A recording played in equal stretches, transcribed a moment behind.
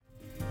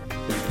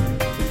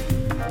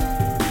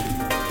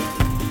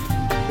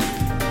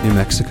New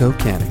Mexico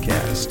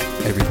CannaCast.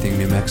 Everything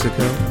New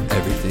Mexico,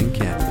 everything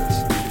cannabis.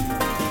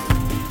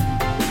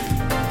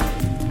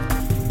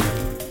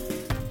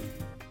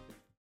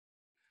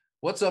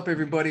 What's up,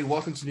 everybody?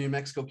 Welcome to New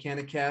Mexico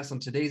CannaCast. On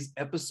today's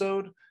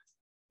episode,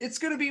 it's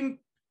going to be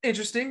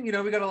interesting. You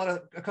know, we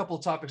got a couple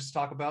of topics to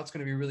talk about. It's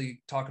going to be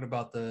really talking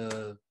about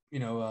the,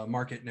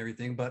 market and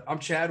everything. But I'm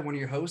Chad, one of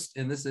your hosts,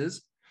 and this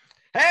is...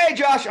 Hey,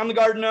 Josh, I'm the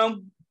garden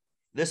gnome.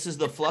 This is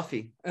the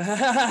Fluffy.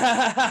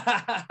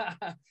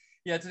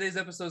 Yeah, today's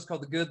episode is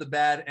called The Good, the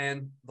Bad,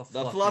 and the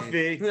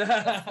Fluffy.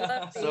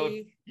 So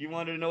you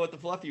wanted to know what the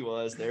Fluffy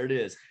was. There it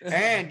is.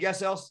 And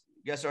guess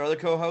our other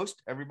co-host,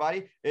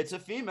 everybody, it's a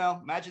female.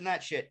 Imagine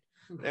that shit.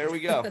 There we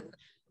go.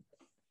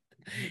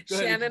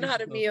 Shannon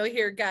Jaramillo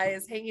here,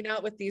 guys, hanging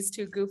out with these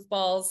two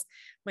goofballs,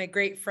 my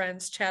great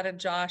friends, Chad and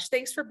Josh.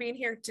 Thanks for being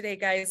here today,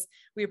 guys.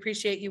 We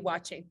appreciate you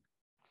watching.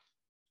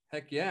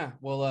 Heck yeah.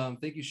 Well,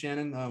 thank you,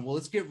 Shannon. Well,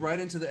 let's get right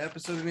into the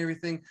episode and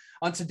everything.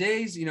 On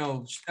today's,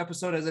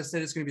 episode, as I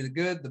said, it's going to be the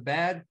good, the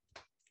bad,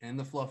 and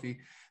the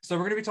fluffy. So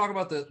we're going to be talking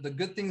about the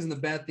good things and the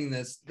bad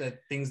things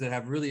things that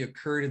have really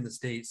occurred in the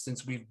States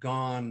since we've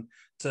gone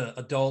to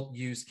adult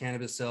use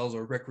cannabis sales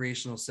or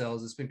recreational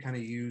sales. It's been kind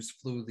of used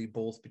fluidly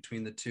both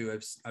between the two,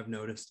 I've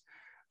noticed.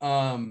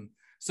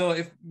 So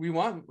if we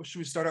want, should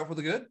we start off with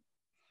the good?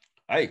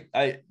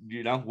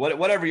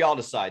 Whatever y'all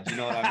decide, you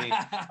know what I mean?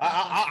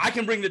 I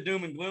can bring the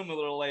doom and gloom a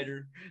little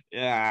later.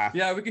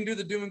 Yeah, we can do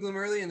the doom and gloom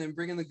early and then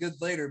bring in the good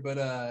later. But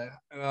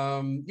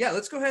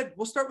let's go ahead.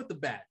 We'll start with the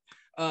bad.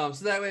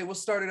 So that way we'll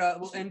start it out.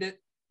 We'll end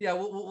it. Yeah,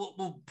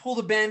 we'll pull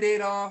the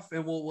Band-Aid off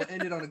and we'll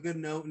end it on a good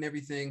note and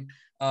everything.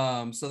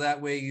 So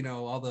that way,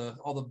 all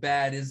the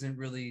bad isn't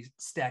really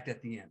stacked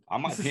at the end.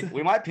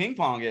 We might ping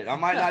pong it. I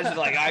might not just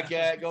I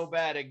can't go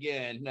bad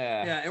again.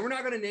 Yeah, and we're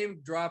not gonna name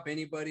drop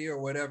anybody or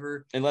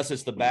whatever. Unless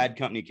it's the Bad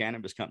Company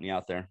Cannabis Company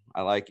out there.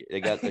 I like it. They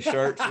got the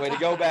shirts. Way to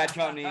go, Bad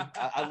Company.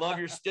 I love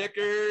your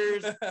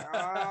stickers.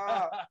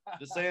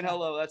 Just saying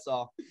hello, that's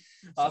all.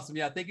 Awesome.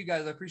 Yeah, thank you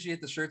guys. I appreciate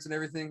the shirts and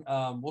everything.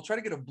 We'll try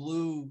to get a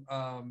blue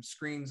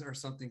screens or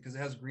something because it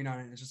has green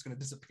on it. It's just gonna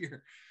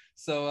disappear.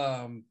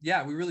 So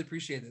we really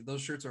appreciate it.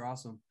 Those shirts are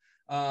awesome.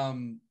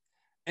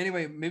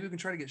 Anyway, maybe we can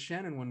try to get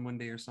Shannon one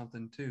day or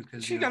something too,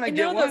 because I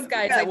know those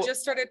guys. Yeah, I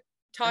just started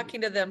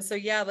talking to them, so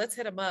yeah, let's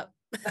hit them up.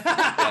 Oh,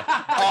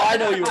 I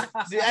know you.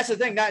 See, that's the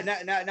thing.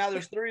 Now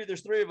there's three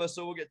of us,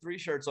 so we'll get 3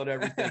 shirts on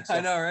everything. So.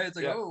 I know, right? It's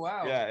like, oh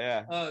wow.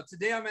 Yeah.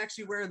 Today I'm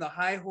actually wearing the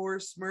High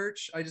Horse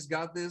merch. I just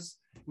got this.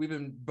 We've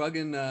been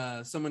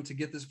bugging someone to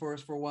get this for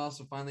us for a while,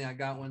 so finally I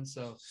got one.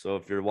 So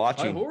if you're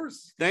watching, High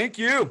Horse, thank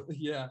you.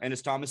 Yeah. And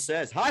as Thomas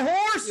says, High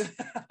Horse.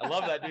 I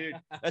love that dude.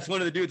 That's one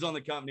of the dudes on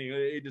the company.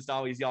 He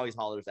always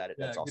hollers at it.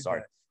 That's all.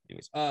 Sorry.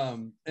 Anyways,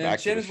 and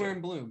Shannon's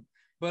wearing Bloom.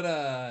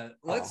 But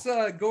let's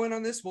go in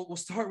on this. We'll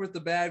start with the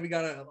bad. We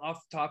got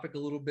off topic a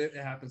little bit.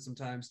 It happens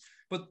sometimes.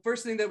 But the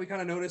first thing that we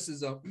kind of notice is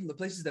the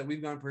places that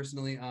we've gone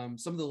personally.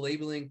 Some of the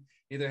labeling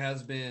either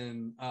has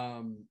been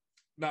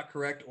not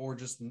correct or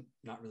just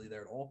not really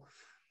there at all.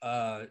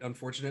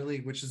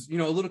 Unfortunately, which is a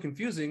little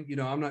confusing.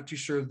 I'm not too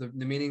sure of the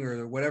meaning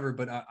or whatever.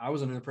 But I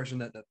was under the impression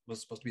that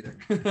was supposed to be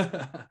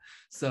there.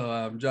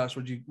 So Josh,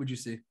 would you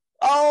see?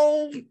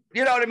 Oh,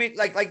 you know what I mean.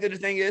 Like the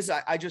thing is,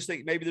 I just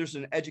think maybe there's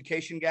an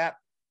education gap.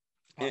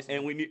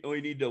 And we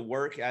need to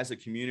work as a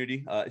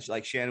community.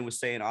 Like Shannon was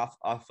saying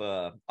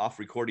off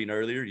recording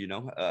earlier,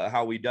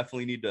 how we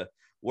definitely need to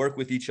work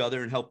with each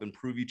other and help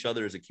improve each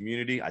other as a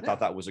community. I thought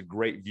that was a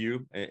great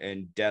view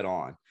and dead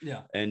on.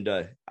 Yeah. And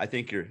I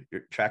think your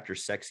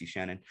tractor's sexy,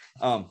 Shannon.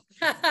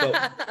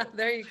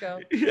 There you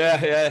go.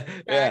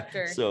 Yeah.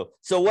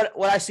 So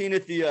what I seen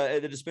at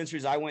the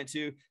dispensaries I went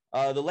to,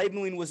 the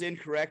labeling was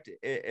incorrect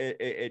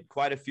at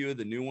quite a few of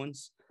the new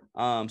ones.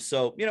 Let's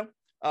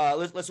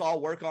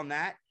all work on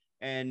that.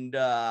 And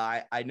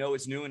I know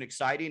it's new and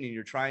exciting and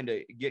you're trying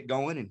to get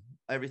going and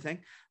everything,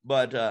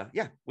 but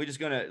we're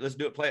just let's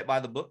do it, play it by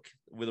the book,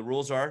 where the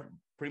rules are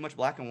pretty much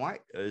black and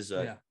white, as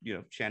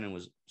Shannon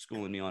was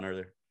schooling me on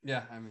earlier.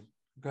 Yeah, I mean,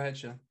 go ahead,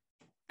 Shannon.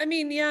 I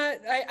mean, yeah,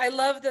 I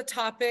love the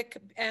topic,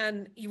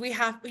 and we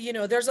have,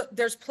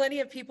 there's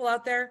plenty of people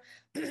out there,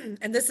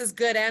 and this is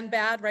good and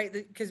bad, right?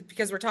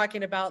 Because we're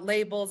talking about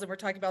labels and we're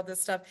talking about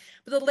this stuff,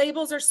 but the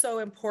labels are so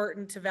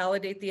important to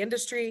validate the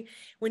industry.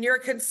 When you're a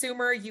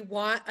consumer, you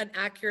want an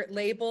accurate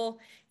label,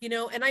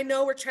 and I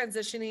know we're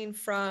transitioning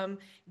from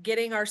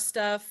getting our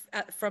stuff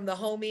from the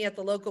homie at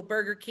the local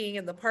Burger King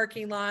in the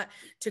parking lot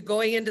to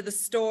going into the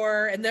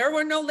store, and there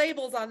were no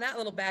labels on that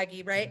little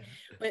baggie, right?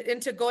 But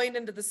into going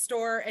into the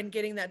store and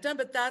getting that done.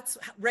 But that's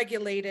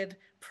regulated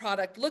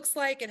product looks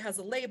like. It has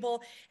a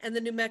label, and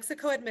the New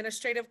Mexico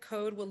Administrative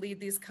Code will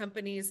lead these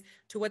companies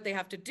to what they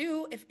have to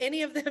do. If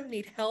any of them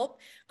need help,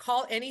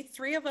 call any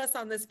 3 of us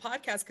on this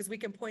podcast, because we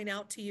can point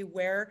out to you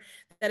where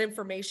that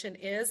information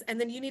is. And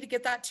then you need to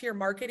get that to your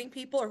marketing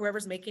people or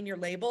whoever's making your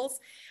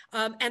labels.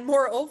 And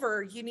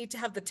moreover, you need to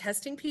have the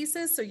testing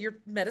pieces. So your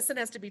medicine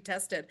has to be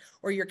tested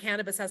or your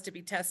cannabis has to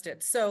be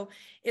tested. So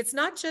it's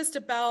not just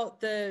about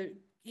the,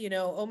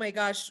 oh my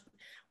gosh,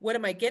 what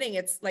am I getting?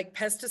 It's like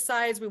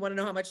pesticides. We want to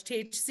know how much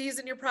THC is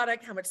in your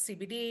product, how much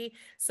CBD.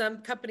 Some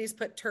companies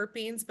put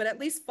terpenes, but at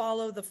least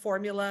follow the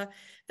formula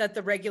that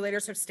the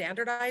regulators have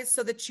standardized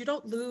so that you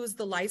don't lose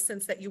the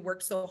license that you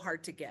worked so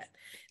hard to get.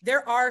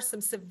 There are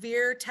some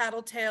severe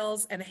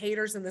tattletales and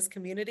haters in this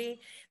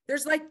community.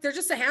 There's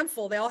just a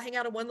handful. They all hang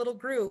out in one little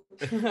group.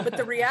 But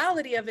the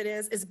reality of it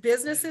is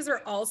businesses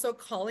are also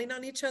calling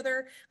on each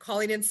other,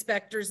 calling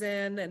inspectors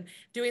in and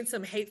doing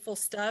some hateful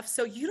stuff.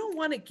 So you don't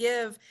want to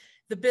give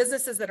the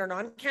businesses that are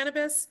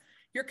non-cannabis,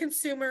 your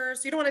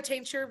consumers, you don't want to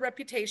taint your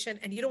reputation,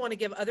 and you don't want to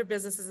give other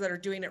businesses that are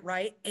doing it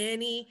right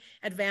any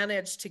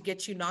advantage to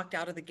get you knocked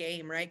out of the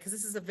game, right? Because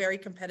this is a very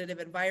competitive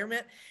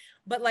environment.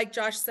 But like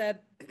Josh said,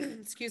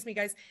 excuse me,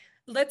 guys,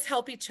 let's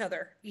help each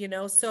other,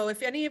 So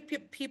if any of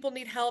people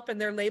need help and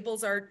their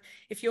labels are,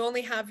 if you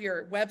only have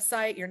your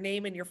website, your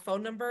name and your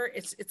phone number,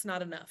 it's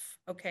not enough.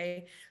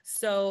 Okay.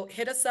 So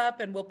hit us up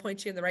and we'll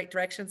point you in the right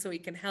direction so we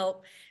can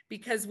help,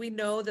 because we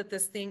know that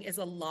this thing is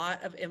a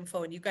lot of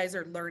info and you guys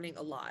are learning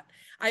a lot.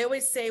 I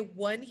always say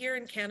 1 year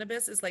in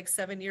cannabis is like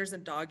 7 years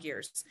in dog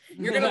years.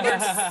 You're going to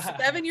learn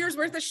 7 years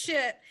worth of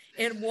shit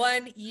in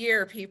 1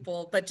 year,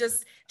 people, but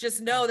just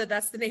know that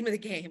that's the name of the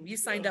game. You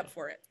signed up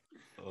for it.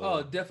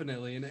 Oh,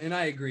 definitely. And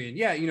I agree. And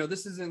yeah,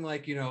 this isn't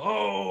like,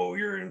 oh,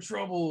 you're in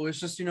trouble. It's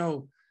just,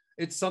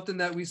 it's something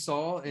that we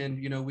saw and,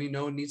 we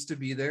know needs to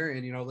be there.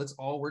 And, let's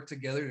all work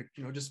together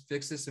to, just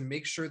fix this and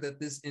make sure that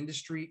this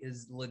industry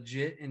is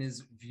legit and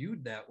is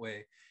viewed that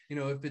way.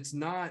 If it's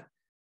not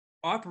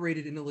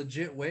operated in a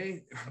legit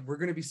way, we're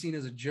going to be seen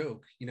as a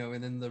joke,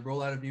 and then the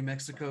rollout of New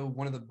Mexico,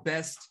 one of the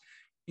best,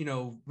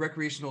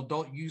 recreational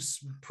adult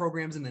use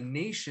programs in the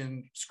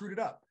nation, screwed it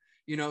up.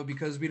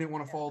 Because we didn't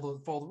want to follow the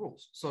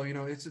rules. So,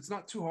 it's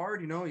not too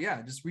hard,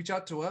 just reach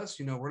out to us.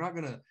 We're not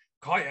going to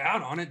call you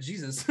out on it.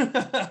 Jesus.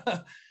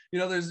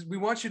 We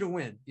want you to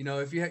win.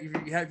 If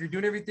you're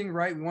doing everything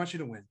right, we want you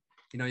to win.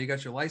 You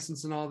got your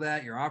license and all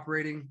that, you're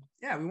operating.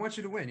 Yeah, we want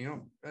you to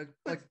win,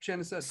 like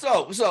Shannon said.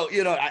 So,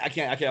 I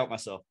can't help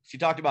myself. She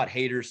talked about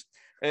haters.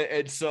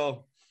 And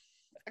so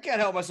I can't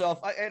help myself.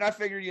 I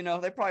figured,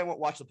 they probably won't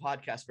watch the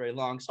podcast very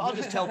long. So I'll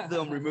just help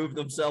them remove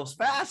themselves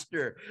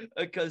faster.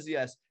 Because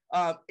yes,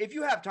 if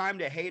you have time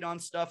to hate on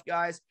stuff,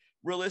 guys,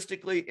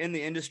 realistically in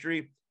the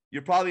industry,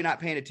 you're probably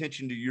not paying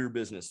attention to your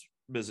business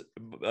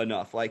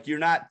enough. Like you're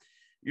not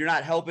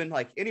helping.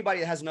 Like anybody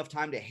that has enough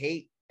time to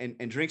hate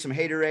and drink some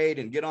haterade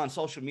and get on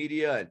social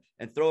media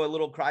and throw a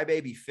little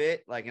crybaby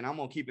fit, like, and I'm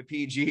going to keep it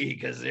PG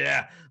because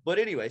yeah. But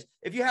anyways,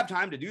 if you have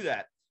time to do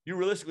that, you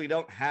realistically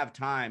don't have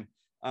time.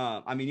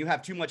 You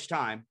have too much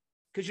time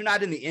because you're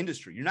not in the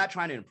industry. You're not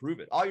trying to improve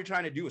it. All you're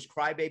trying to do is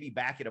crybaby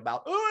back it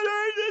about,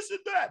 oh, this and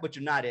that, but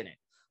you're not in it.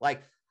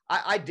 Like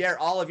I dare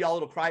all of y'all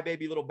little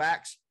crybaby little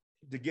backs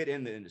to get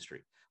in the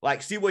industry.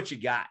 Like, see what you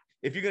got.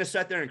 If you're going to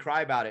sit there and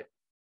cry about it,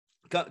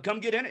 come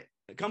get in it.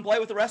 Come play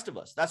with the rest of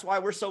us. That's why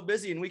we're so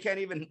busy and we can't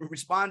even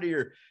respond to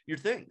your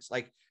things.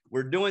 Like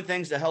we're doing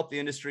things to help the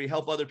industry,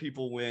 help other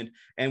people win.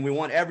 And we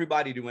want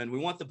everybody to win. We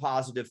want the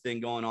positive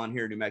thing going on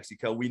here in New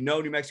Mexico. We know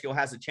New Mexico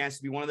has a chance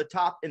to be one of the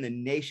top in the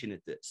nation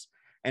at this.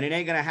 And it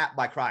ain't going to happen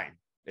by crying.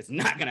 It's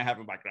not going to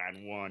happen by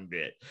crying one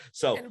bit.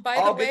 So, and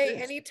by the way,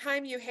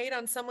 anytime you hate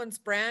on someone's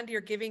brand, you're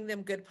giving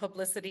them good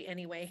publicity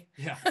anyway.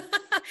 Yeah.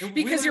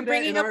 Because you're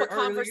bringing up a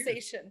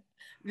conversation.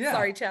 Yeah.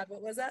 Sorry, Chad,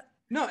 what was that?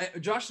 No,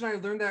 Josh and I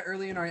learned that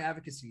early in our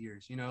advocacy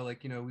years,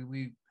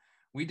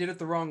 we did it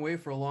the wrong way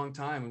for a long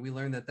time. And we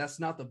learned that that's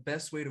not the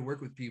best way to work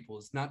with people.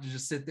 It's not to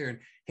just sit there and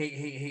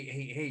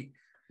hate.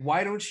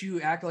 Why don't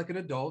you act like an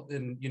adult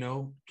and,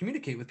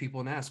 communicate with people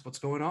and ask what's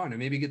going on and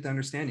maybe get the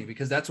understanding,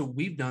 because that's what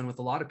we've done with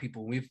a lot of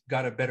people. We've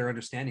got a better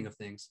understanding of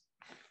things.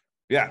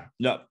 Yeah,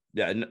 no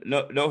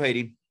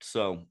hating.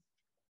 So,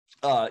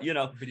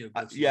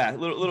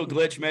 little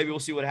glitch. Maybe we'll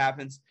see what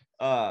happens.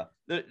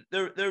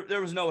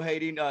 There was no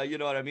hating. You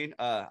know what I mean?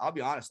 I'll be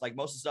honest. Like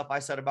most of the stuff I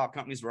said about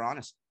companies were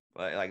honest.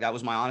 Like that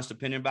was my honest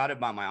opinion about it,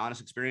 by my honest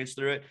experience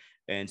through it.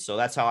 And so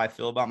that's how I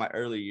feel about my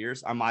early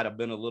years. I might have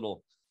been a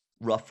little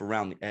rough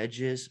around the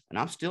edges and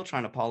I'm still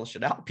trying to polish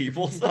it out,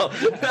 people. So,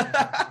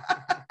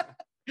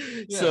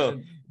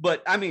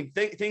 but I mean,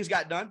 things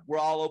got done. We're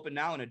all open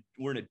now and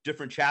we're in a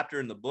different chapter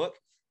in the book.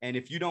 And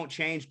if you don't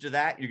change to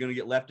that, you're going to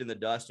get left in the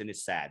dust and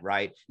it's sad,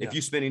 right? Yeah. If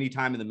you spend any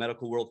time in the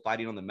medical world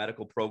fighting on the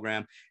medical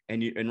program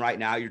and right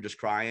now you're just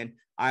crying,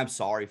 I'm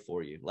sorry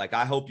for you. Like,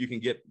 I hope you can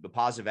get the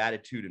positive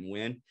attitude and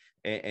win.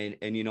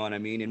 And you know what I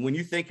mean? And when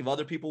you think of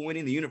other people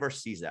winning, the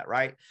universe sees that,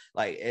 right?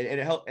 Like, and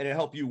it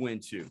help you win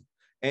too.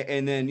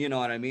 And then, you know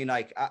what I mean?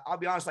 Like, I'll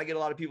be honest, I get a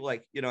lot of people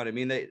like, you know what I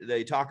mean?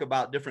 They talk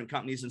about different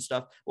companies and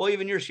stuff. Well,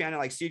 even your Shannon,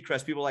 like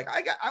Seedcrest, people like,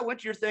 I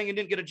went to your thing and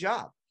didn't get a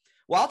job.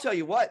 Well, I'll tell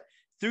you what,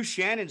 through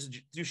Shannon's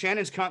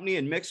company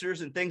and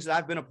mixers and things that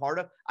I've been a part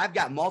of, I've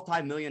got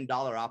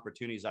multi-million-dollar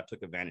opportunities I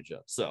took advantage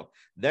of. So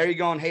there you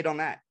go and hate on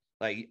that.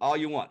 Like all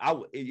you want.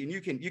 And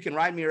you can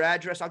write me your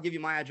address. I'll give you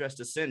my address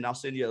to send. I'll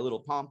send you a little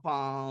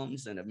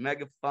pom-poms and a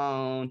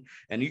megaphone,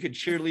 and you can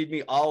cheerlead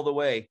me all the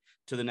way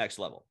to the next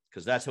level,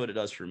 because that's what it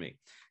does for me.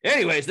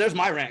 Anyways, there's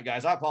my rant,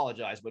 guys. I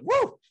apologize, but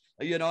woo,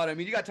 You know what I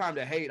mean? You got time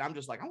to hate. I'm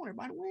just like, I want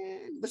everybody to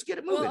win. Let's get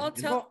it moving.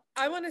 Well,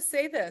 I want to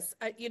say this,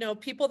 you know,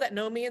 people that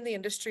know me in the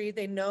industry,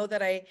 they know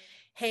that I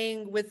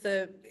hang with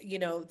the, you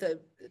know,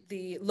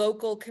 the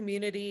local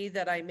community,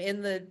 that I'm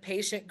in the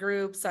patient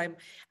groups, I'm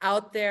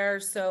out there.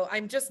 So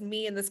I'm just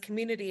me in this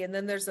community. And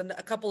then there's a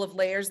couple of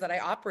layers that I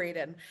operate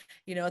in,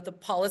 you know, at the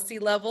policy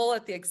level,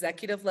 at the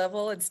executive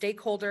level, and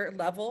stakeholder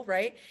level,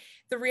 right?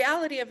 The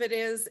reality of it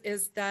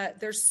is that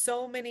there's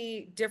so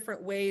many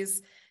different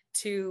ways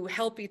to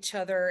help each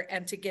other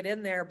and to get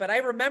in there. But I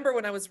remember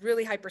when I was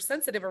really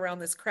hypersensitive around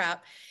this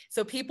crap.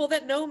 So people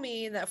that know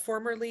me and that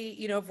formerly,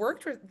 you know, have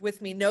worked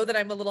with me know that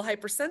I'm a little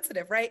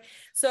hypersensitive, right?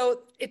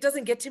 So it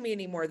doesn't get to me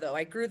anymore though.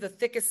 I grew the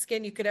thickest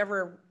skin you could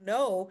ever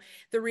know.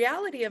 The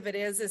reality of it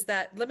is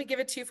that, let me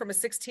give it to you from a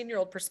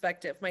 16-year-old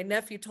perspective. My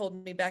nephew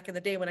told me back in the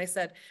day when I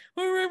said,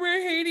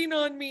 we're hating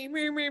on me,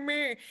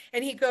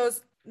 and he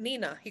goes,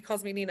 Nina, he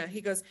calls me Nina. He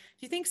goes, do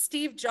you think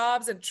Steve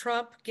Jobs and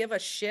Trump give a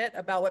shit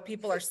about what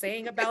people are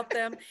saying about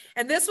them?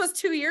 And this was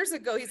 2 years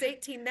ago. He's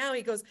 18 now.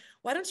 He goes,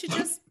 why don't you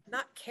just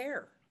not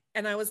care?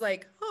 And I was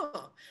like,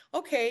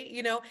 okay,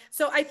 you know.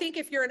 So I think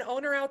if you're an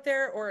owner out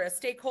there or a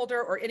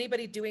stakeholder or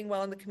anybody doing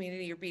well in the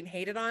community, you're being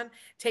hated on,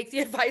 take the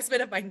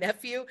advisement of my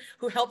nephew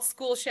who helped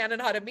school Shannon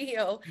how to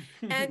Mio.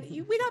 And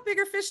we got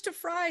bigger fish to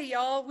fry,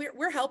 y'all.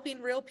 We're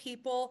helping real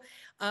people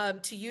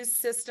to use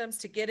systems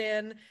to get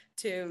in,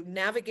 to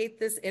navigate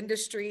this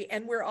industry.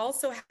 And we're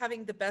also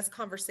having the best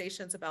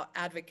conversations about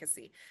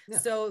advocacy. Yeah.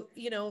 So,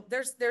 you know,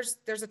 there's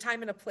a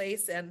time and a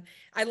place, and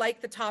I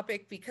like the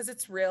topic because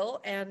it's real.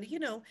 And, you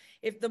know,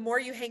 if the more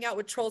you hang out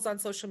with trolls on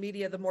social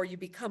media, the more you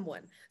become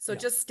one. So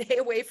just stay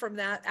away from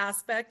that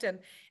aspect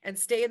and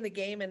stay in the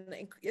game.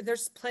 And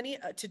there's plenty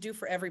to do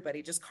for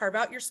everybody. Just carve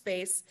out your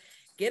space,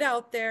 get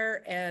out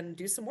there and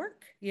do some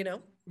work, you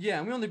know? Yeah,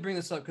 and we only bring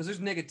this up because there's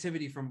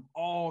negativity from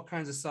all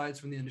kinds of sides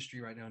from the industry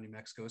right now in New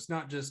Mexico. It's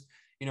not just,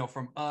 you know,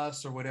 from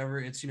us or whatever.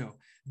 It's, you know,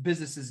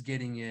 businesses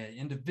getting it,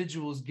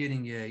 individuals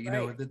getting it. You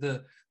know,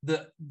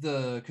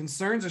 the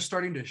concerns are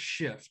starting to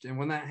shift, and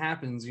when that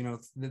happens, you know,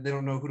 they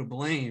don't know who to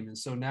blame, and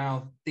so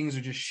now things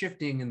are just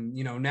shifting, and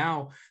you know,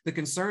 now the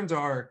concerns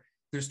are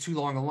there's too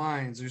long of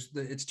lines,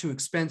 it's too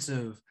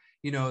expensive.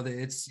 You know,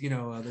 it's, you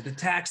know, the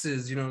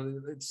taxes, you know,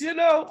 it's, you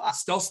know,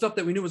 still stuff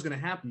that we knew was going to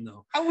happen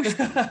though. I wish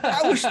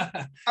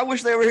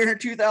they were here in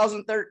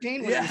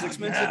 2013 when it was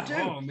expensive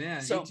too. Oh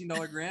man, so,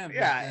 $18 gram.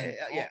 Yeah.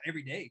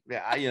 Every day.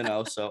 Yeah. You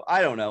know, so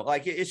I don't know.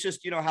 Like, it's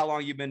just, you know, how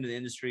long you've been in the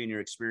industry and your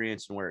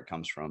experience and where it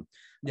comes from.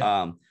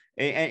 Yeah.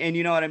 And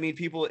you know what I mean?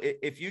 People,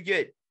 if you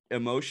get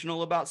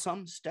emotional about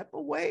something, step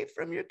away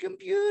from your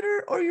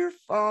computer or your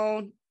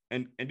phone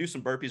and do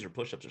some burpees or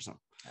push-ups or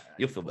something.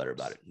 You'll feel better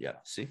about it. Yeah.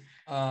 See,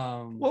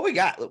 what we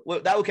got.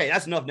 Okay,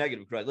 that's enough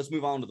negative, right? Let's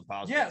move on to the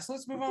positive. Yeah, so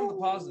let's move on to the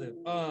positive.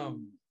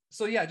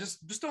 So yeah,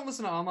 just don't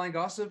listen to online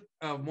gossip.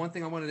 One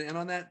thing I wanted to end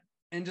on that,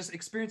 and just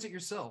experience it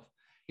yourself.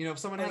 You know, if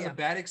someone has a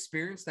bad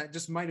experience, that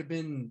just might have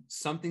been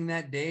something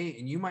that day,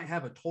 and you might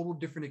have a total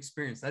different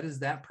experience. That is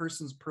that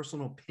person's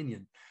personal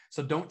opinion.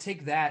 So don't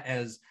take that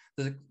as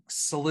the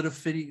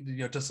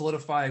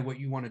solidify what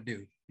you want to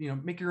do. You know,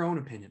 make your own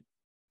opinion.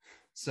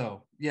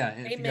 So yeah.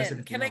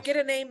 Amen. Can I get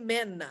an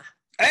amen?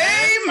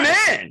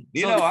 Amen.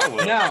 You know, I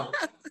will. Now,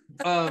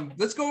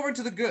 let's go over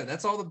to the good.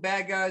 That's all the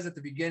bad guys at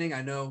the beginning.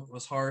 I know it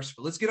was harsh,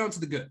 but let's get on to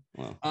the good.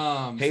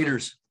 Well,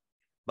 haters.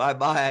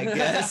 Bye-bye, I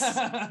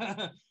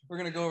guess. We're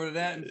going to go over to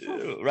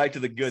that. Right to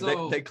the good.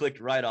 So, they clicked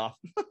right off.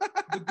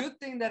 The good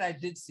thing that I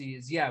did see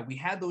is, yeah, we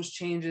had those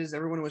changes.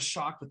 Everyone was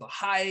shocked with the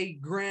high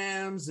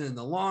grams and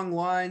the long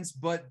lines,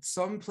 but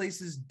some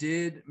places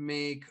did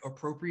make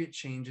appropriate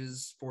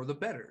changes for the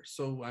better.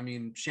 So, I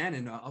mean,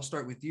 Shannon, I'll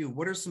start with you.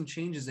 What are some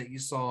changes that you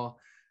saw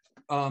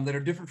that are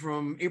different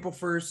from April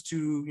 1st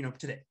to, you know,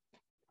 today?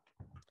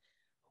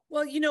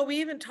 Well, you know, we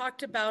even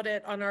talked about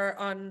it on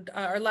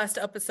our last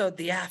episode,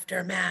 the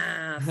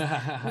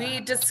aftermath. We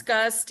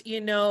discussed, you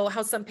know,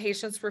 how some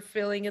patients were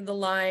filling in the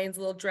lines,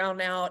 a little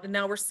drowned out, and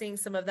now we're seeing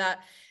some of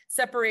that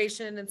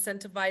separation,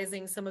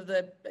 incentivizing some of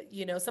the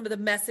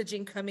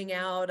messaging coming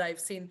out. I've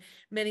seen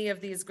many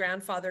of these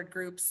grandfathered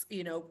groups,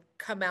 you know,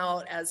 come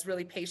out as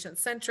really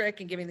patient-centric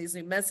and giving these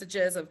new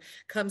messages of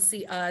come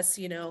see us.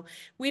 You know,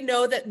 we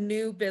know that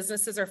new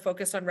businesses are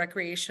focused on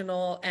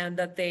recreational, and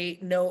that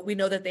we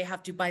know that they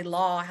have to by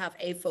law have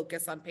a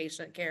focus on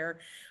patient care,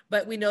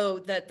 but we know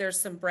that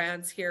there's some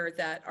brands here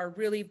that are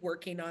really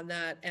working on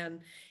that,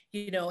 and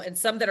you know, and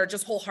some that are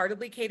just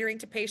wholeheartedly catering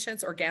to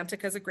patients.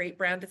 Organica is a great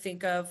brand to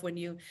think of when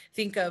you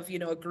think of, you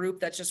know, a group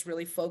that's just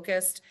really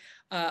focused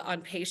on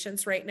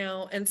patients right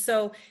now. And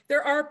so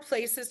there are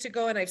places to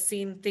go, and I've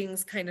seen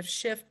things kind of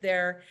shift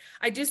there.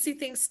 I do see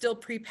things still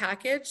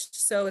prepackaged,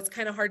 so it's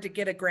kind of hard to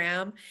get a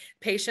gram.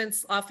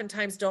 Patients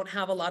oftentimes don't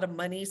have a lot of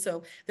money,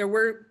 so there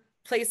were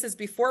places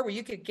before where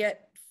you could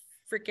get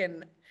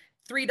freaking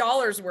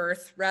 $3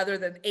 worth rather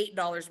than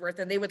 $8 worth,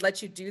 and they would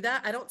let you do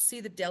that. I don't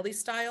see the deli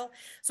style.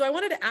 So I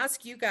wanted to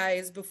ask you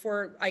guys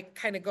before I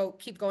kind of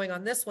keep going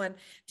on this one.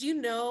 Do you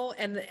know,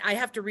 and I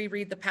have to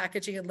reread the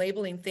packaging and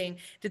labeling thing,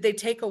 did they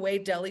take away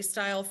deli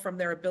style from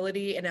their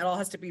ability and it all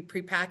has to be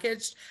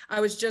prepackaged? I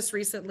was just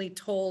recently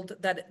told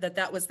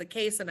that was the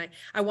case, and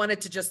I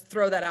wanted to just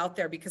throw that out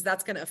there because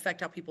that's going to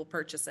affect how people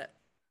purchase it.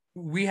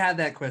 We had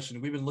that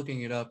question. We've been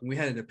looking it up, and we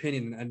had an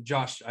opinion. And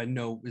Josh, I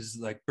know, is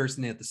like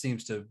bursting at the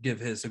seams to give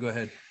his. So go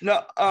ahead.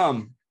 No,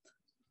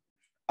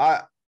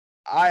 I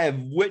have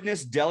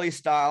witnessed deli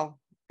style.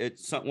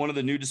 It's one of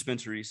the new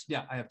dispensaries.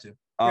 Yeah, I have too.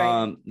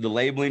 Right. The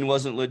labeling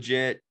wasn't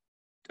legit,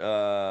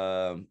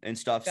 and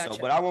stuff. Gotcha. So,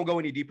 but I won't go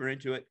any deeper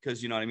into it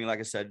because you know what I mean. Like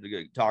I said,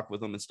 to talk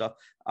with them and stuff.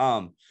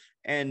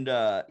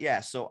 Yeah.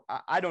 So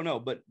I don't know,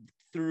 but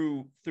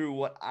through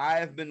what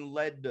I've been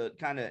led to,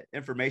 kind of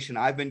information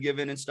I've been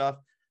given and stuff.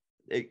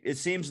 It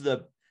seems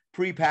the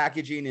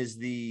pre-packaging is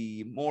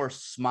the more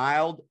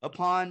smiled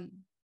upon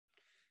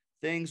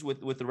things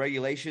with the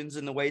regulations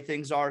and the way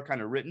things are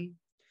kind of written.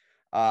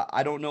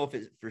 I don't know if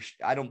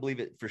I don't believe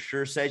it for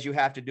sure says you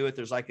have to do it.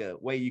 There's like a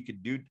way you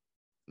could do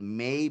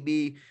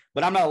maybe,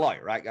 but I'm not a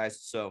lawyer, right, guys?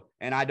 So,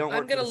 and I'm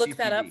going to look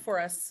that up for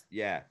us.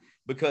 Yeah,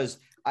 because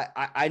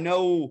I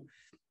know,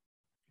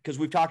 because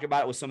we've talked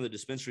about it with some of the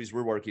dispensaries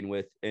we're working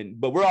with,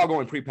 but we're all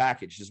going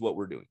pre-packaged is what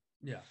we're doing.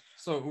 Yeah.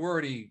 So we're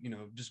already,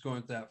 just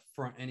going to that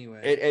front anyway.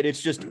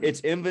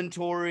 It's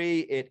inventory.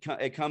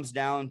 It comes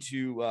down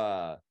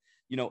to,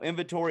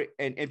 inventory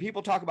and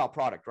people talk about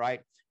product,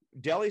 right?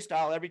 Deli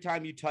style, every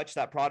time you touch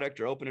that product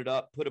or open it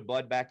up, put a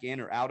bud back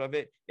in or out of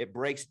it, it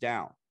breaks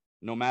down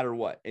no matter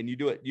what. And you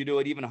do it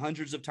even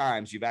hundreds of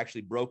times. You've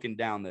actually broken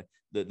down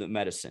the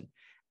medicine.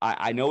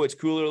 I know it's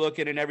cooler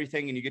looking and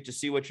everything, and you get to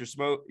see what you're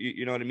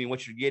you know what I mean?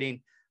 What you're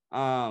getting.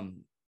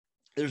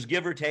 There's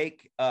give or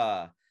take,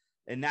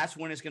 and that's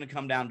when it's going to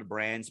come down to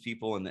brands,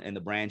 people, and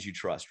the brands you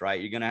trust,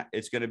 right?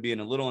 It's going to be in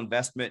a little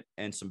investment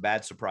and some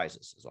bad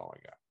surprises is all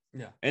I got.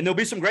 Yeah. And there'll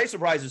be some great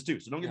surprises too.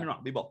 So don't get me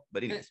wrong, be both.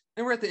 But anyways.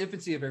 And we're at the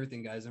infancy of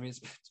everything, guys. I mean,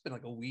 it's been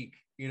like a week,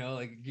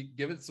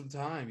 give it some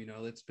time,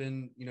 it's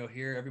been,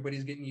 here,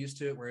 everybody's getting used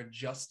to it. We're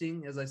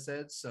adjusting, as I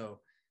said. So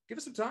give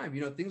it some time,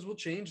 things will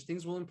change,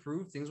 things will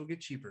improve, things will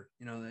get cheaper.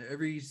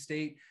 Every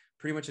state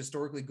pretty much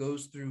historically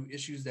goes through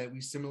issues that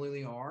we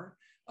similarly are.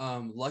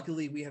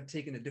 Luckily, we have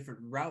taken a different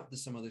route than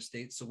some other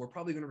states, so we're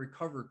probably going to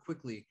recover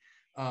quickly,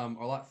 a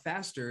lot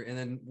faster. And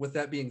then with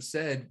that being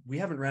said, we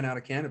haven't ran out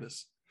of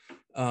cannabis.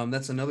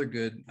 That's another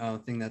good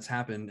thing that's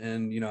happened.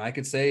 And, I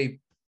could say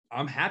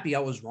I'm happy I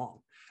was wrong.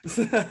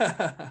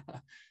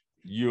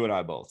 You and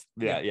I both.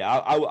 Yeah.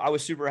 I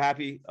was super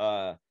happy.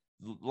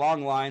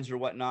 Long lines or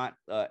whatnot.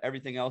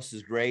 Everything else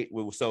is great.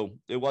 So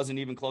it wasn't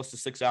even close to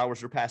 6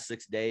 hours or past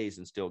 6 days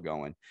and still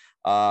going.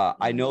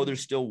 I know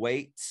there's still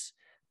waits.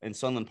 In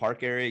Sunland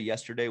Park area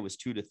yesterday was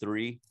 2 to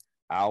 3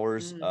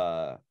 hours.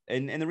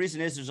 And the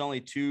reason is there's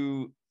only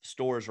 2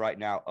 stores right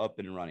now up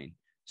and running.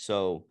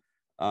 So,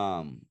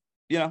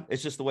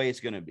 it's just the way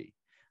it's going to be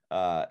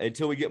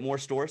until we get more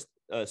stores.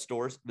 The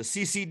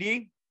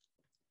CCD,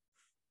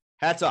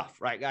 hats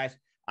off, right, guys?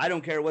 I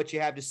don't care what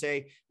you have to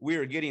say. We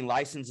are getting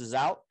licenses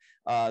out.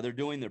 They're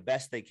doing their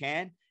best they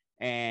can,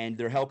 and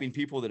they're helping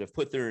people that have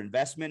put their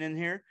investment in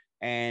here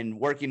and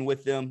working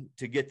with them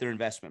to get their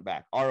investment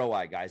back.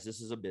 ROI, guys,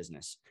 this is a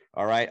business.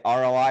 All right.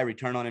 ROI,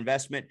 return on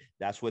investment.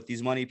 That's what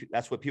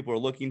people are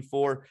looking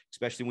for,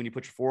 especially when you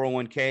put your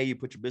 401k, you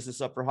put your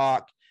business up for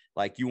Hawk,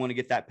 like you want to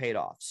get that paid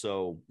off.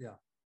 So yeah,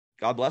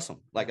 God bless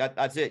them. Like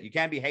that's it. You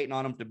can't be hating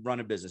on them to run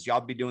a business.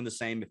 Y'all be doing the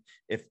same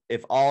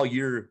if all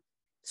your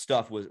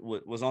stuff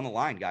was on the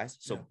line, guys.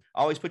 So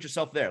always put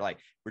yourself there. Like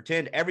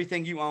pretend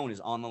everything you own is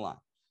on the line.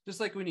 Just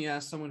like when you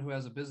ask someone who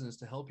has a business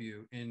to help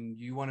you and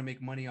you want to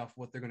make money off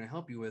what they're going to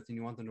help you with and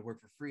you want them to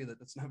work for free,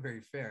 that's not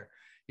very fair,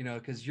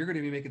 because you're going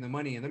to be making the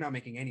money and they're not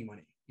making any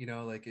money,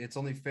 like it's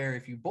only fair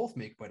if you both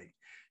make money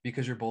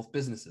because you're both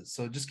businesses.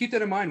 So just keep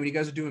that in mind when you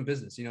guys are doing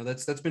business.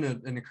 That's been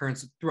an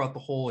occurrence throughout the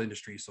whole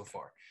industry so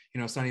far.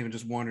 It's not even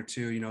just one or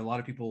two. A lot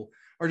of people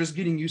are just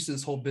getting used to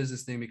this whole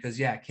business thing because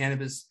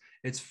cannabis,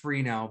 it's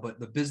free now, but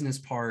the business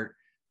part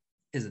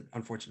isn't,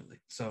 unfortunately.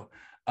 So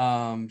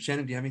Shannon,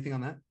 do you have anything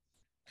on that?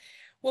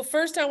 Well,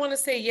 first I want to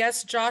say,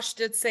 yes, Josh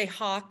did say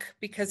hawk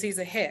because he's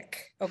a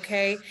hick.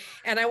 Okay.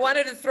 And I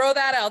wanted to throw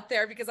that out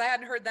there because I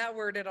hadn't heard that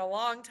word in a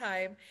long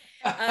time.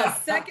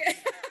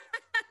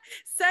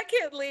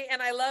 Secondly,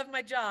 and I love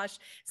my Josh.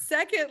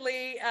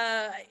 Secondly,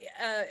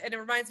 and it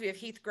reminds me of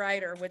Heath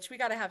Grider, which we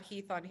got to have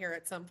Heath on here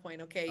at some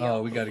point. Okay.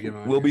 Oh, we got to get him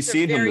on. We'll be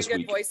seeing him this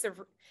week.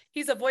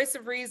 He's a voice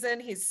of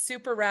reason. He's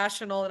super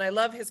rational, and I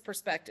love his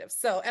perspective.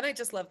 So, and I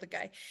just love the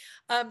guy.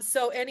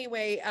 So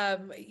anyway,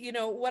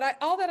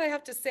 all that I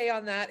have to say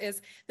on that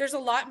is there's a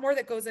lot more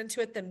that goes into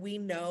it than we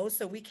know.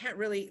 So we can't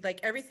really,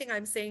 everything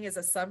I'm saying is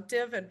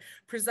assumptive and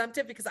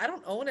presumptive because I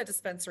don't own a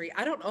dispensary.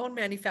 I don't own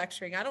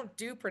manufacturing. I don't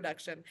do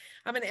production.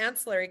 I'm an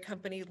ancillary ancillary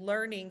company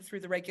learning through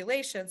the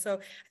regulation. So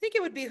I think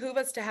it would behoove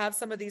us to have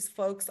some of these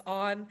folks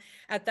on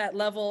at that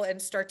level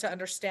and start to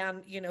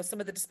understand, you know,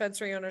 some of the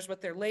dispensary owners,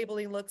 what their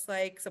labeling looks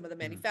like, some of the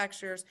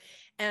manufacturers,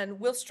 and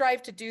we'll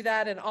strive to do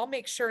that. And I'll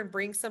make sure and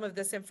bring some of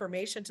this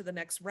information to the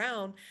next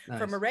round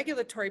from a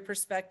regulatory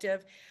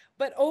perspective.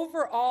 But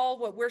overall,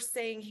 what we're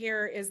saying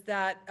here is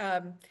that,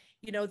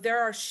 you know, there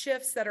are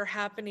shifts that are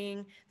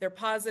happening. They're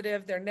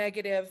positive, they're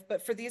negative.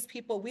 But for these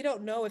people, we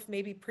don't know if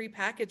maybe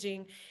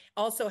pre-packaging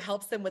also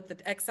helps them with the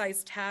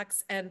excise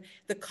tax and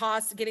the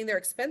cost, getting their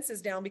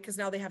expenses down, because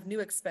now they have new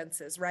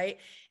expenses, right?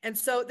 And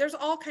so there's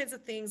all kinds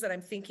of things that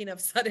I'm thinking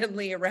of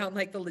suddenly around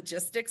like the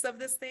logistics of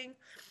this thing.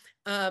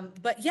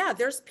 But yeah,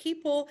 there's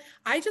people.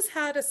 I just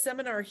had a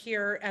seminar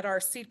here at our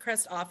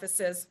Seedcrest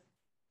offices.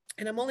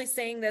 And I'm only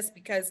saying this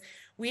because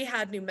we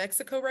had New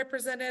Mexico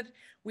represented,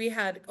 we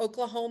had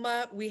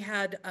Oklahoma, we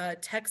had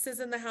Texas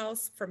in the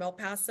house from El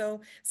Paso,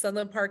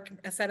 Sunland Park,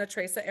 Santa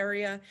Teresa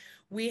area.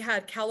 We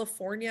had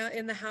California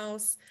in the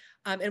house.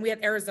 And we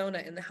had Arizona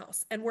in the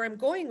house. And where I'm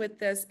going with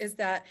this is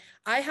that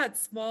I had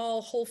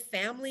small whole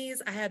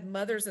families. I had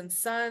mothers and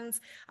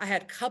sons. I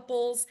had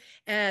couples,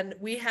 and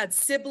we had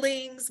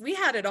siblings. We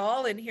had it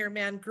all in here,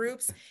 man,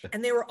 groups.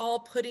 And they were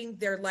all putting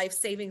their life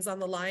savings on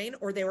the line,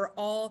 or they were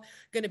all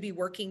going to be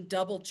working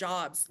double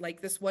jobs.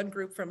 Like this one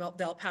group from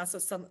the El Paso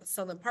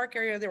Sunland Park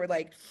area, they were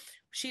like,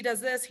 she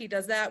does this, he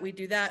does that, we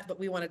do that, but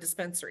we want a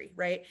dispensary,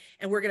 right?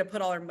 And we're going to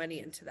put all our money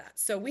into that.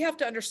 So we have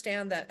to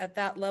understand that at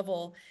that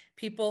level,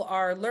 people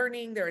are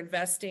learning, they're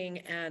investing,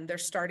 and they're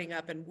starting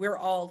up, and we're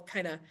all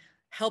kind of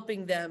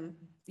helping them,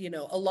 you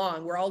know,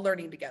 along. We're all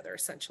learning together,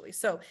 essentially.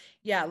 So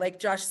yeah, like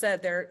Josh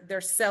said,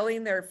 they're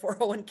selling their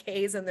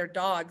 401ks and their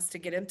dogs to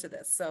get into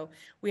this. So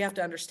we have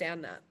to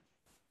understand that.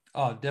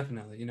 Oh,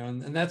 definitely. You know,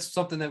 and that's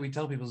something that we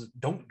tell people is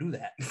don't do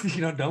that.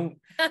 You know, don't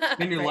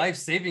spend your life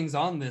savings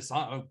on this.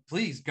 Oh,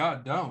 please,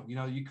 God, don't. You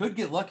know, you could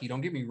get lucky.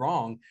 Don't get me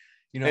wrong.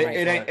 You know,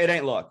 it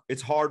ain't luck.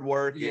 It's hard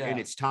work and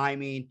it's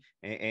timing.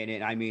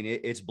 And I mean,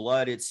 it's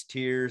blood, it's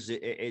tears.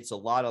 It's a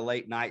lot of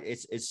late night.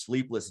 It's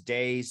sleepless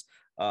days.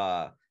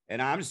 And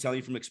I'm just telling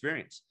you from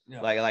experience.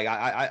 Yeah. Like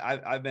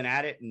I've been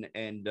at it,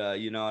 and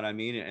you know what I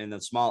mean. And the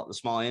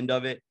small end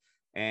of it.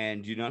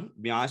 And, you know, to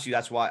be honest with you,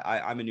 that's why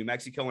I'm in New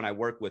Mexico, and I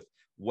work with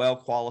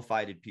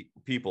well-qualified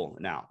people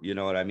now. You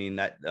know what I mean?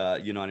 That,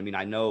 you know what I mean?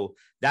 I know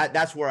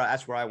that's where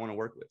I want to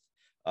work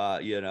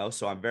with, you know,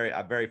 so I'm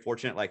very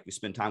fortunate. Like, we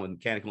spend time with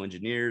mechanical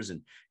engineers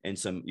and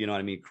some, you know what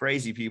I mean,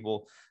 crazy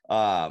people.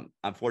 I'm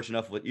fortunate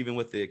enough even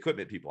with the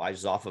equipment people. I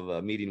was off of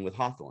a meeting with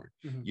Hawthorne,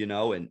 you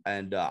know, and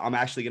I'm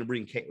actually going to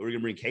we're going to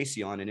bring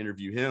Casey on and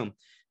interview him,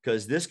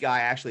 because this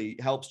guy actually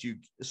helps you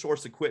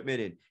source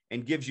equipment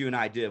and gives you an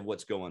idea of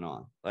what's going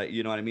on. Like,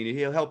 you know what I mean?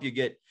 He'll help you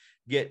get,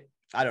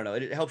 I don't know.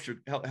 It helps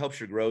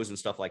your grows and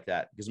stuff like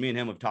that. Because me and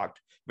him have talked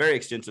very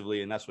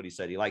extensively, and that's what he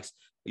said. He likes,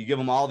 you give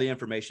him all the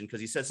information, because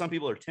he said some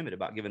people are timid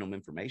about giving them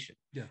information.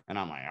 Yeah. And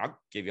I'm like, I'll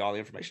give you all the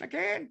information I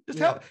can.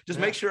 Just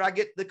make sure I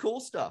get the cool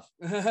stuff.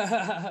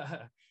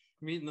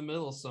 Meet in the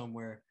middle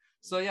somewhere.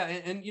 So yeah,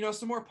 and you know,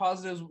 some more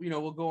positives, you know,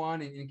 we'll go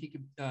on and keep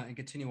and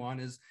continue on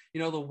is, you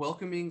know, the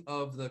welcoming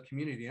of the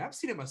community. And I've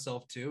seen it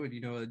myself too. And,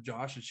 you know,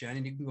 Josh and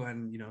Shannon, you can go ahead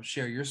and, you know,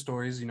 share your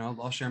stories. You know,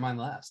 I'll share mine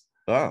last.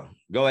 Oh,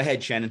 go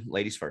ahead, Shannon.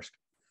 Ladies first.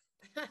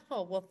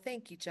 Oh, well,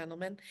 thank you,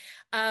 gentlemen.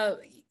 We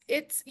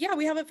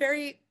have a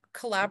very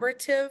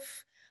collaborative,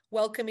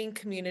 welcoming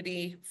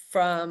community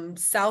from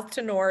south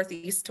to north,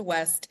 east to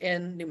west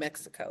in New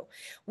Mexico.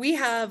 We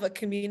have a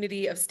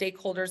community of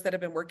stakeholders that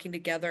have been working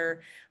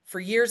together for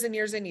years and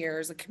years and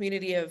years, a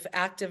community of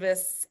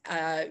activists,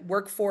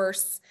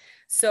 workforce.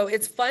 So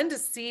it's fun to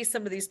see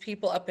some of these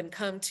people up and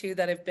come too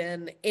that have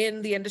been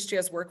in the industry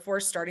as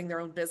workforce, starting their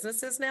own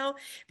businesses now,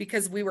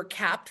 because we were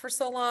capped for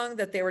so long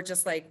that they were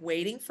just like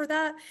waiting for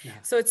that. Yeah.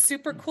 So it's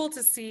super cool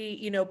to see,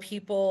 you know,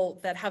 people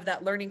that have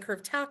that learning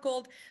curve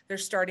tackled, they're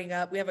starting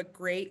up. We have a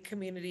great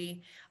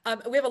community.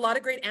 We have a lot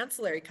of great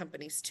ancillary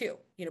companies too,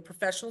 you know,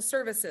 professional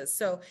services.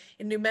 So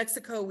in New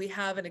Mexico, we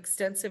have an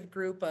extensive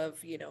group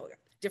of, you know,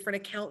 different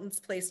accountants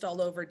placed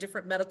all over,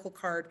 different medical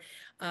card,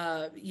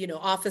 you know,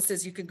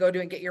 offices you can go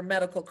to and get your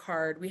medical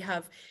card. We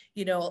have,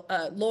 you know,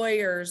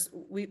 lawyers.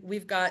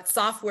 We've got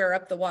software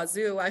up the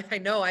wazoo. I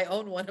know I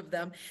own one of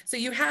them. So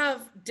you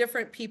have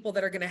different people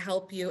that are going to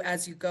help you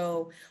as you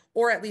go,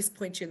 or at least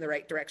point you in the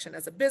right direction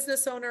as a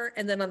business owner.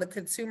 And then on the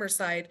consumer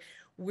side,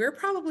 we're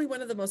probably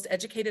one of the most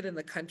educated in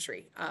the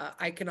country.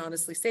 I can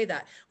honestly say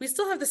that. We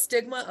still have the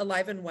stigma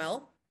alive and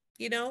well,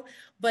 you know,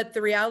 but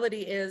the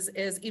reality is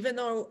even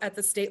though at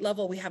the state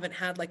level, we haven't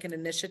had like an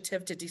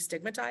initiative to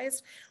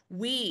destigmatize,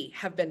 we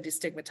have been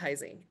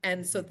destigmatizing.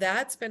 And so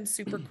that's been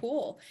super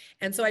cool.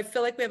 And so I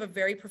feel like we have a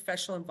very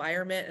professional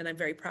environment, and I'm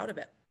very proud of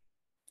it.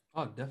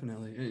 Oh,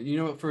 definitely. You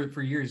know,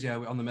 for years, yeah,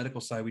 on the medical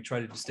side, we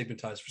tried to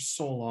destigmatize for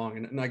so long,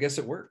 and I guess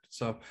it worked.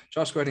 So,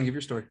 Josh, go ahead and give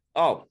your story.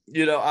 Oh,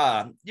 you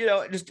know,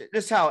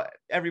 just how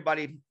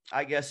everybody,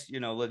 I guess,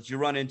 you know, you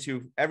run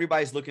into,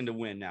 everybody's looking to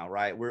win now,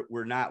 right?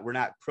 We're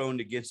not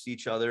prone against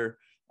each other.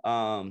 You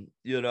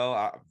know,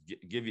 I'll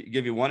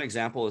give you one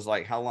example is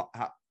like how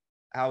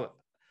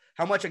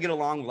how much I get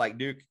along with like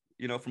Duke,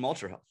 you know, from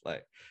Ultra Health.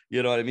 Like,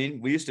 you know what I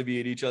mean? We used to be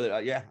at each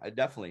other. Yeah,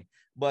 definitely.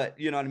 But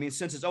you know what I mean?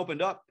 Since it's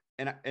opened up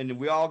and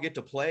we all get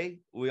to play,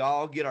 we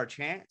all get our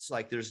chance.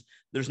 Like there's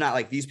not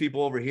like these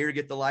people over here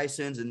get the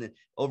license and then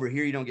over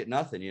here you don't get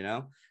nothing, you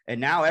know? And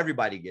now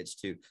everybody gets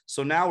to.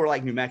 So now we're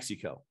like New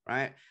Mexico,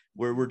 right?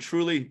 We're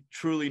truly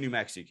New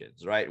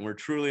Mexicans, right? And we're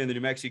truly in the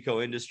New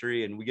Mexico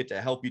industry, and we get to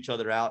help each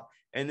other out.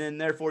 And then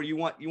therefore you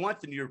want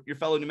your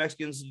fellow New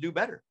Mexicans to do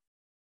better,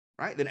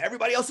 right? Than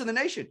everybody else in the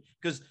nation,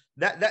 because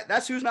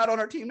that's who's not on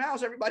our team now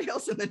is everybody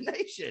else in the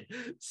nation.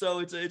 So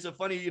it's a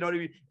funny, you know what I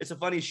mean? It's a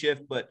funny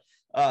shift, but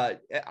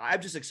I'm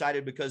just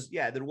excited because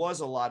there was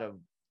a lot of,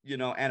 you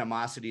know,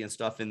 animosity and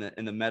stuff in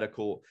the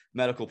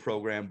medical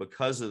program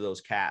because of those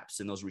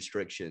caps and those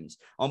restrictions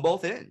on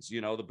both ends,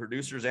 you know, the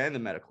producers and the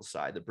medical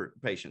side, the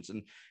patients.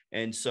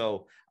 And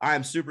so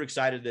I'm super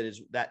excited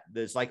that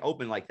it's like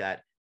open like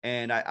that.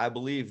 And I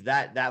believe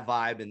that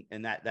vibe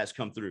and that's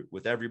come through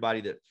with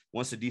everybody that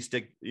wants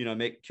to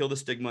kill the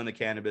stigma in the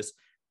cannabis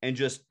and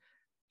just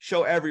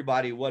show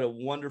everybody what a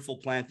wonderful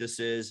plant this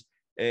is.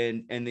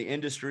 And the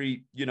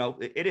industry, you know,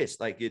 it is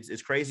like,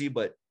 it's crazy,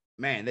 but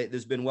man,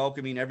 there's been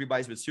welcoming.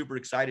 Everybody's been super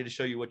excited to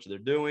show you what they're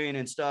doing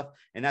and stuff.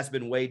 And that's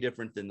been way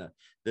different than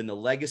the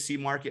legacy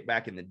market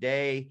back in the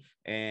day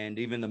and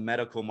even the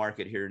medical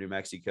market here in New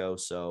Mexico.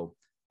 So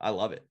I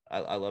love it.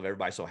 I love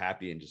everybody so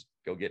happy and just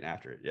go getting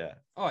after it. Yeah.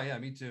 Oh yeah,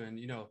 me too. And,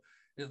 you know,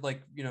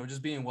 like, you know,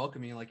 just being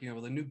welcoming, like, you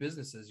know, the new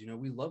businesses, you know,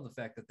 we love the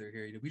fact that they're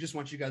here. You know, we just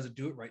want you guys to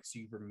do it right so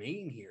you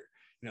remain here.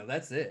 You know,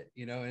 that's it,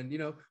 you know, and, you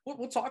know,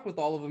 we'll talk with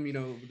all of them, you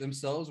know,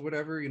 themselves,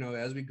 whatever, you know,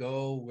 as we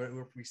go,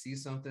 if we see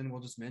something,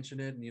 we'll just mention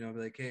it and, you know, be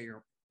like, hey,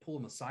 you're pull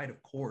them aside,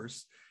 of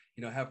course,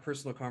 you know, have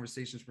personal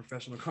conversations,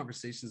 professional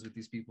conversations with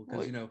these people.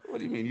 Cause you know, what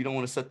do you mean? You don't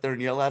want to sit there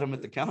and yell at them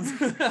at the counter?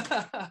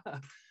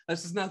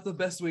 That's just not the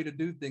best way to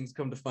do things,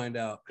 come to find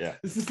out. Yeah.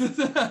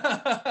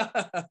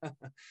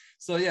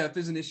 So yeah, if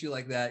there's an issue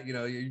like that, you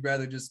know, you'd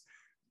rather just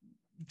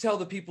tell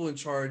the people in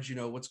charge, you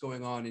know, what's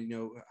going on and, you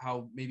know,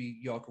 how maybe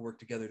y'all can work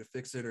together to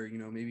fix it, or, you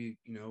know, maybe,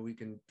 you know, we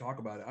can talk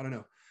about it. I don't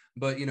know.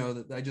 But, you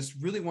know, I just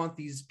really want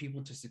these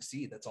people to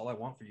succeed. That's all I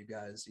want for you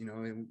guys, you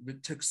know, and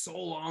it took so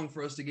long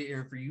for us to get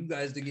here, for you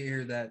guys to get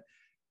here, that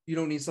you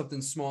don't need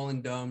something small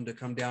and dumb to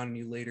come down on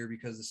you later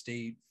because the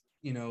state,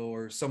 you know,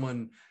 or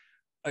someone,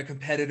 a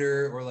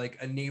competitor or like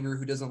a neighbor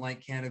who doesn't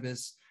like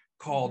cannabis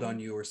called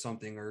on you or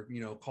something, or,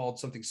 you know, called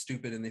something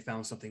stupid and they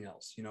found something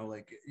else, you know,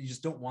 like you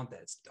just don't want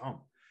that. It's dumb.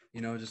 You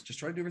know, just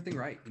try to do everything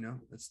right. You know,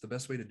 that's the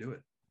best way to do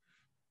it.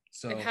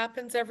 So it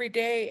happens every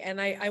day.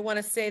 And I want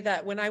to say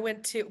that when I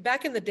went to,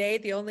 back in the day,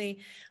 the only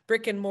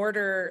brick and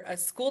mortar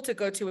school to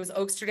go to was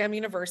Oaksterdam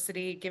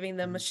University, giving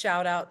them a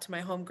shout out to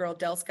my homegirl,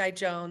 Del Sky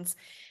Jones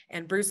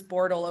and Bruce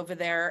Bortle over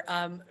there.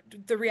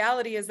 The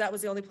reality is that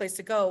was the only place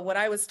to go. What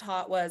I was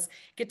taught was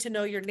get to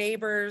know your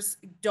neighbors.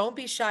 Don't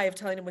be shy of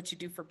telling them what you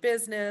do for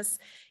business.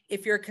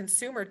 If you're a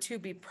consumer too,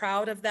 be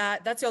proud of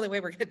that. That's the only way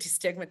we're going to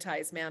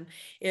destigmatize, man,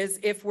 is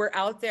if we're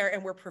out there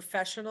and we're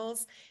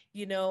professionals,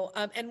 you know.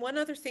 And one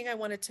other thing I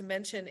wanted to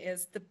mention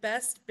is the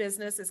best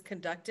business is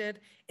conducted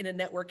in a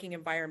networking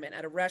environment,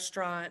 at a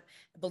restaurant,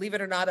 believe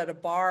it or not, at a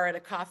bar, at a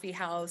coffee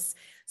house.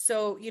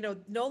 So, you know,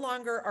 no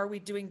longer are we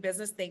doing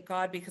business, thank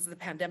God, because of the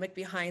pandemic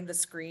behind the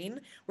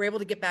screen. We're able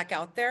to get back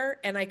out there,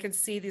 and I can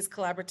see these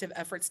collaborative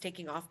efforts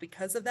taking off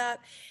because of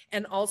that.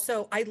 And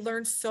also, I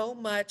learned so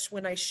much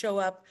when I show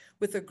up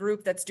with a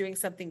group that's doing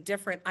something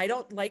different. I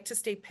don't like to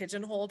stay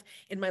pigeonholed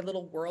in my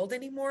little world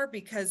anymore,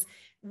 because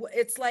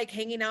it's like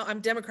hanging out. I'm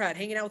Democrat,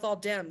 hanging out with all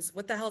Dems.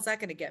 What the hell is that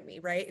going to get me,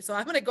 right? So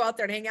I'm going to go out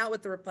there and hang out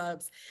with the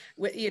Repubs.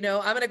 You know,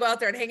 I'm going to go out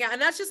there and hang out. And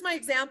that's just my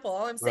example.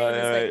 All I'm saying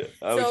is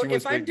like, so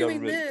if I'm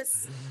doing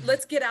this,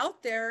 let's get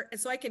out there.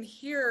 And so I can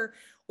hear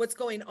what's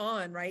going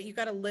on, right? You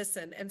got to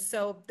listen. And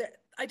so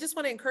I just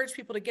want to encourage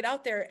people to get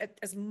out there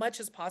as much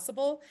as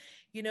possible,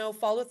 you know,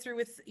 follow through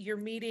with your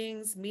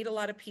meetings, meet a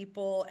lot of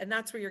people. And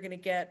that's where you're going to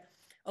get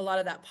a lot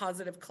of that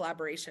positive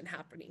collaboration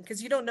happening,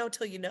 because you don't know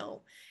till you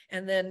know.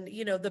 And then,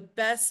 you know, the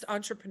best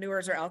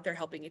entrepreneurs are out there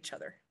helping each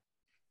other.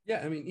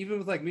 Yeah, I mean, even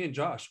with like me and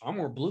Josh, I'm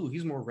more blue,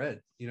 he's more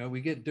red. You know,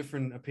 we get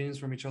different opinions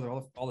from each other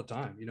all the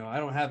time. You know, I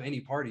don't have any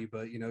party,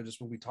 but, you know,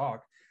 just when we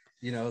talk,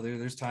 you know,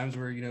 there's times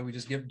where, you know, we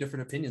just give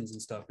different opinions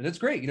and stuff. And it's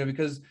great, you know,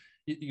 because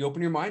you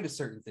open your mind to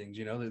certain things.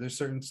 You know, there's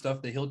certain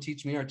stuff that he'll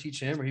teach me or teach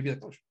him, or he'd be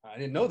like, oh, I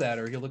didn't know that.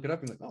 Or he'll look it up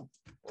and be like, oh,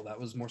 well, that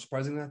was more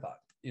surprising than I thought.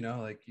 You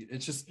know, like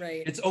it's just,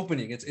 right. It's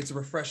opening. It's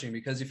refreshing,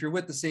 because if you're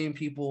with the same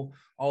people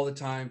all the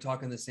time,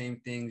 talking the same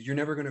things, you're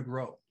never going to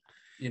grow,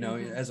 you know,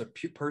 as a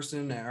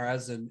person or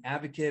as an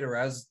advocate or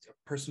as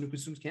a person who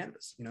consumes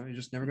cannabis. You know, you're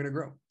just never going to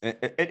grow.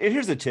 And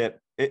here's a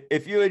tip.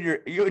 If you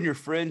and your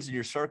friends in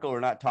your circle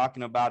are not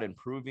talking about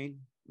improving,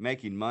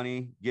 making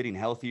money, getting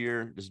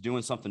healthier, just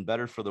doing something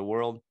better for the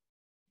world,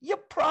 you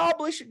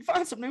probably should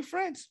find some new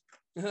friends.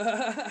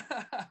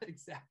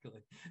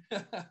 Exactly.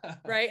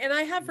 Right. And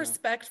I have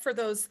respect for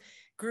those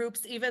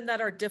groups, even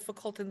that are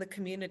difficult in the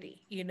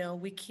community. You know,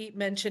 we keep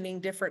mentioning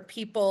different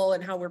people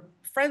and how we're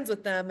friends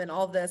with them and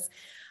all this.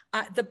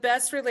 The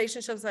best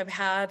relationships I've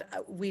had,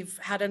 we've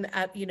had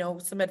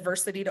some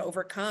adversity to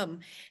overcome,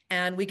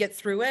 and we get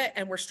through it,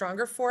 and we're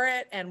stronger for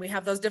it, and we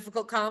have those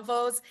difficult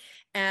convos,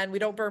 and we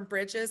don't burn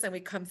bridges, and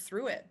we come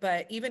through it.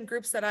 But even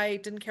groups that I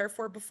didn't care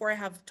for before, I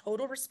have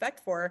total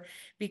respect for,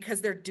 because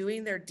they're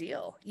doing their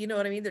deal. You know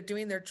what I mean? They're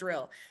doing their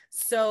drill.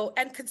 So,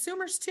 and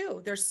consumers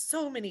too. There's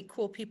so many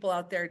cool people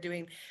out there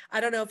doing, I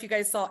don't know if you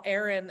guys saw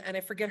Erin, and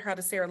I forget how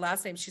to say her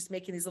last name. She's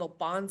making these little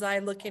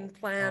bonsai looking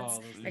plants.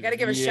 I got to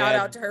give a shout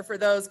out to her for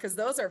those, because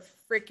those are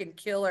freaking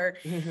killer.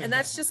 And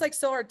that's just like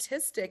so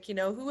artistic,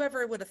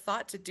 whoever would have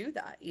thought to do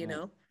that,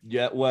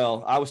 Yeah.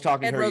 Well, I was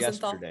talking Ed to her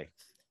Rosenthal. yesterday.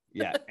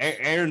 Yeah.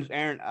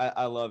 Erin,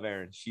 I love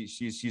Erin.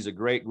 She's a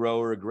great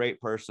grower, a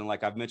great person.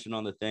 Like I've mentioned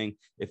on the thing,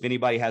 if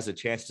anybody has a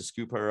chance to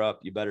scoop her up,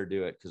 you better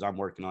do it, because I'm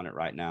working on it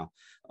right now.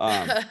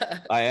 I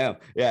am.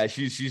 Yeah.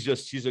 She's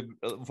as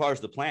far as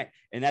the plant.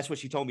 And that's what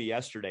she told me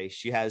yesterday.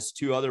 She has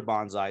 2 other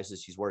bonsais that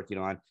she's working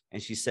on.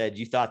 And she said,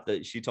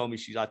 she told me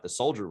she thought the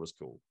soldier was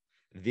cool.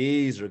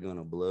 These are going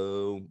to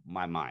blow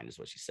my mind, is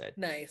what she said.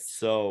 Nice.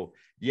 So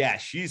yeah,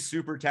 she's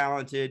super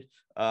talented.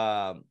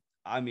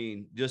 I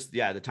mean, just,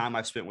 the time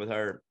I've spent with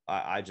her,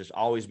 I just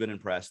always been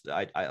impressed.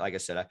 I like I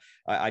said,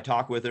 I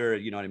talk with her,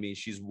 you know what I mean?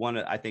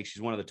 I think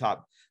she's one of the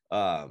top,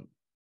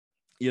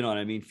 you know what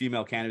I mean,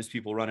 female cannabis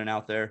people running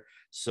out there.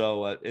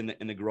 So in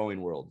the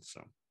growing world.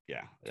 So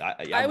yeah,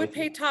 I would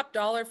pay top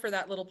dollar for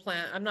that little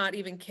plant. I'm not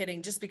even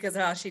kidding, just because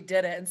of how she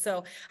did it. And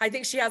so I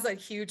think she has a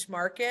huge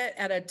market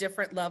at a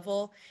different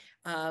level.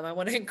 I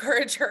want to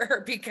encourage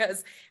her,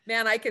 because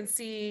man, I could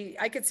see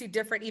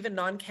different, even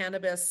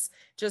non-cannabis,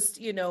 just,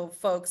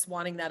 folks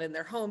wanting that in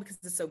their home because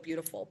it's so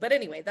beautiful. But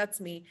anyway,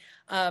 that's me.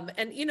 And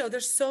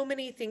there's so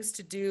many things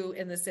to do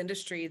in this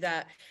industry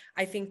that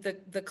I think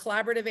the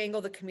collaborative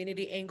angle, the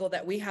community angle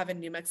that we have in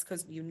New Mexico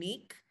is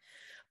unique.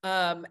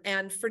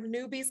 And for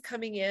newbies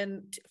coming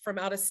in from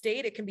out of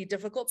state, it can be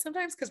difficult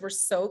sometimes because we're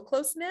so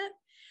close knit.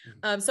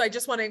 So I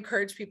just want to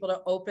encourage people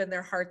to open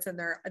their hearts and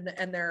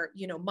their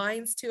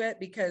minds to it,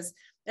 because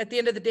at the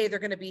end of the day, they're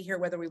going to be here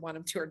whether we want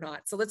them to or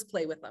not. So let's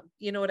play with them.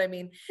 You know what I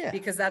mean? Yeah.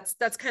 Because that's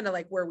kind of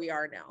like where we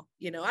are now.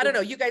 I don't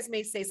know. You guys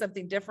may say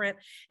something different,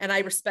 and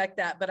I respect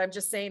that, but I'm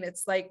just saying,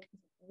 it's like,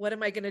 what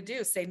am I going to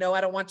do? Say, no,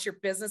 I don't want your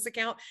business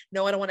account.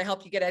 No, I don't want to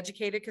help you get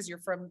educated because you're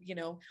from,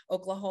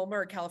 Oklahoma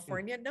or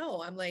California.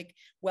 No, I'm like,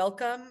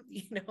 welcome,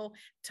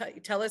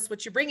 tell us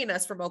what you're bringing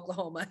us from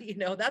Oklahoma.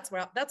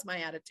 That's my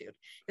attitude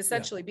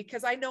essentially,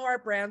 because I know our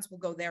brands will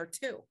go there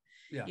too.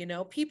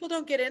 Yeah. People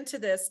don't get into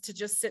this to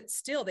just sit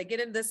still. They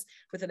get in this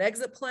with an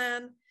exit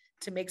plan,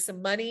 to make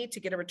some money, to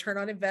get a return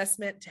on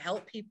investment, to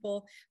help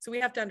people. So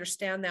we have to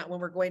understand that when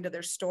we're going to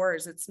their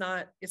stores, it's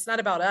not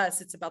about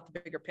us. It's about the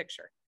bigger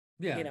picture.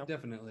 Yeah,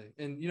 definitely.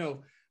 And,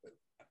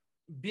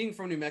 being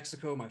from New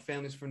Mexico, my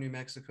family's from New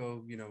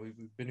Mexico,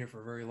 we've been here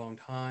for a very long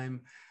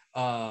time.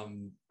 I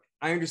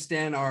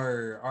understand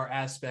our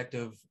aspect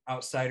of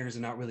outsiders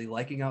and not really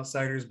liking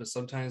outsiders, but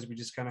sometimes we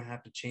just kind of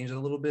have to change it a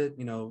little bit.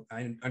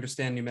 I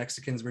understand New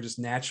Mexicans, we're just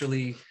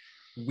naturally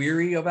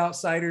weary of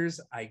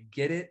outsiders. I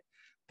get it.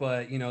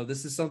 But,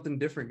 this is something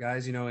different,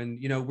 guys,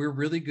 and, we're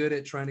really good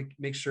at trying to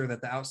make sure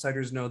that the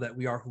outsiders know that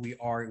we are who we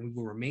are and we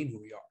will remain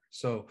who we are.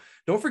 So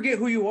don't forget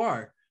who you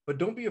are. But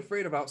don't be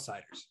afraid of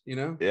outsiders,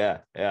 Yeah.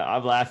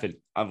 I'm laughing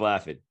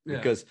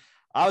because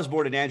I was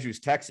born in Andrews,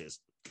 Texas,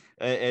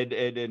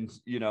 and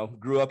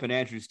grew up in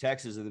Andrews,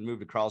 Texas, and then moved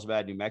to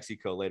Carlsbad, New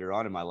Mexico later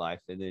on in my life.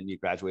 And then you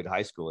graduated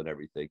high school and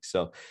everything.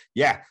 So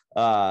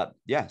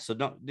So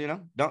don't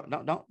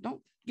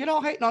get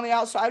all hating on the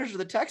outsiders or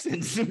the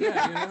Texans.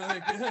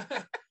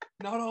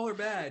 Not all are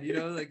bad,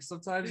 like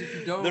sometimes if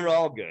you don't, they're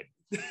all good.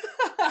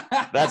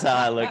 That's how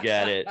I look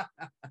at it.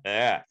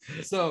 Yeah.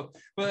 So,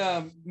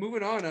 but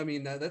moving on, I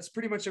mean, that's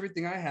pretty much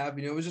everything I have.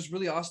 It was just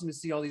really awesome to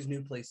see all these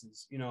new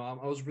places.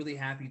 I was really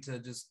happy to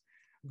just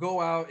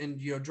go out and,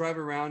 drive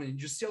around and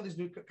just see all these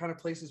new kind of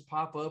places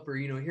pop up, or,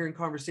 hearing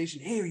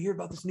conversation. Hey, you hear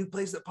about this new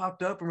place that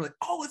popped up? And we're like,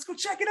 oh, let's go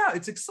check it out.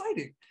 It's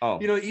exciting.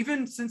 Oh,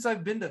 even since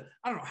I've been to,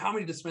 I don't know how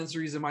many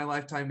dispensaries in my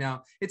lifetime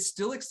now, it's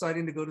still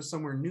exciting to go to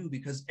somewhere new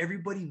because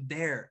everybody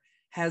there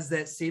has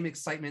that same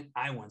excitement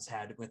I once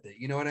had with it.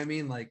 You know what I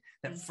mean? Like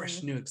that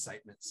fresh new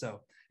excitement. So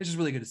it's just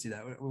really good to see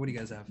that. What do you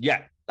guys have?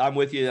 Yeah, I'm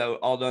with you.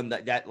 All done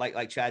that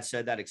like Chad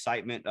said, that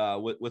excitement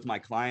with my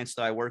clients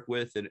that I work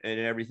with and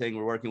everything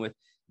we're working with,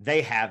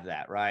 they have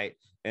that, right?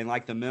 And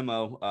like the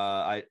memo,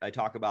 I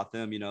talk about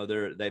them,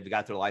 they've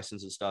got their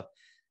license and stuff.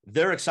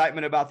 Their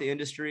excitement about the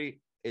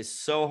industry is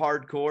so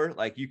hardcore.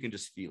 Like you can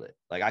just feel it.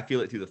 Like I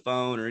feel it through the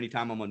phone or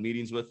anytime I'm on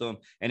meetings with them.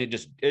 And it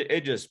just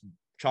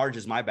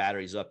charges my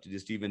batteries up to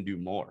just even do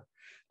more,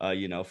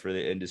 for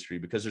the industry,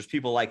 because there's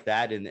people like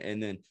that. And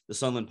then the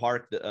Sunland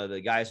Park,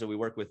 the guys that we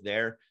work with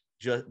there,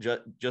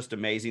 just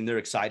amazing.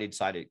 They're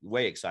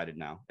way excited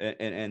now.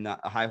 And the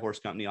High Horse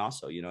Company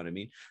also, you know what I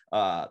mean?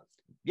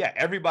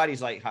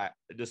 Everybody's like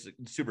just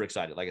super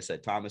excited. Like I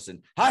said, Thomas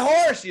and High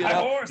Horse, High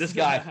Horse. This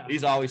guy,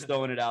 he's always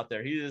throwing it out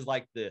there. He is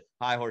like the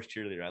High Horse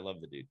cheerleader. I love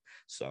the dude.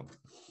 So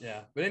yeah.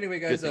 But anyway,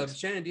 guys,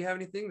 Shannon, do you have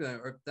anything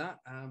or that?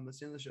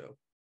 Let's end the show.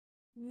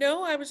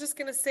 No, I was just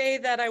going to say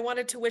that I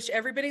wanted to wish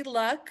everybody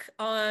luck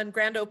on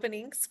grand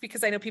openings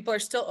because I know people are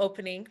still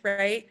opening,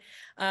 right?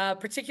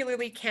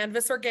 Particularly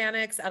Canvas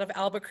Organics out of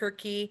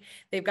Albuquerque.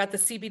 They've got the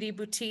CBD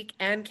boutique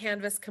and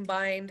Canvas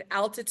combined.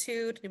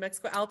 Altitude, New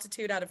Mexico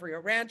Altitude out of Rio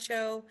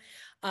Rancho.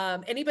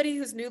 Anybody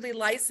who's newly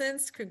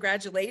licensed,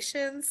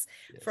 congratulations.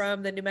 Yes.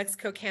 From the New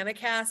Mexico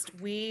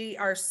NMCannaCast. We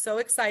are so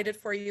excited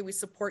for you. We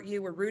support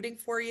you. We're rooting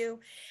for you.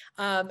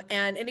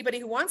 And anybody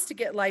who wants to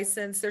get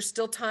licensed, there's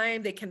still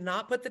time. They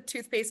cannot put the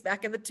toothpaste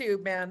back in the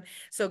tube, man.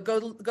 So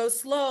go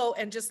slow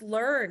and just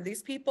learn.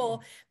 These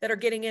people that are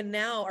getting in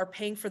now are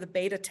paying for the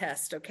beta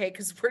test, okay?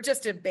 Because we're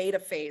just in beta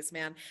phase,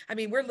 man. I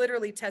mean, we're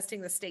literally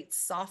testing the state's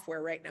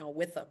software right now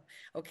with them,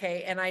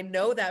 okay? And I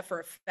know that for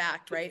a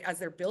fact, right? As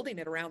they're building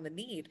it around the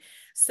need.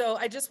 So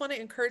I just want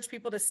to encourage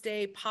people to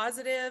stay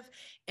positive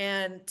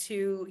and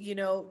to, you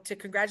know, to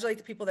congratulate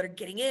the people that are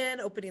getting in,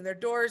 opening their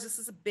doors. This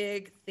is a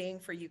big thing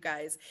for you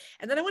guys.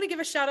 And then I want to give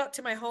a shout out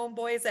to my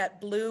homeboys at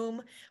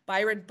Bloom,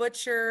 Byron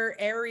Butcher,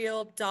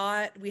 Ariel,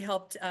 Dot. We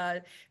helped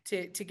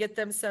to get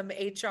them some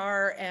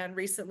HR and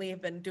recently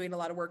have been doing a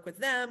lot of work with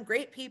them.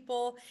 Great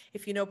people,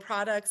 if you know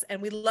products.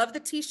 And we love the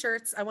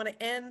t-shirts. I want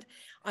to end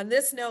on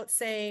this note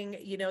saying,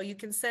 you know, you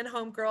can send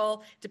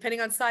homegirl, depending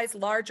on size,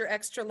 large or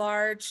extra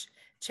large.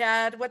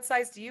 Chad, what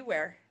size do you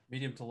wear?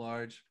 Medium to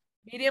large.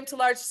 Medium to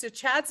large. So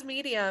Chad's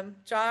medium.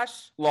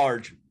 Josh?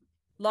 Large.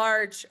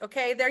 Large.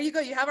 Okay, there you go.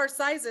 You have our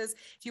sizes.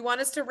 If you want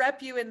us to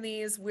rep you in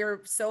these,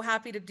 we're so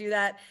happy to do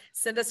that.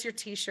 Send us your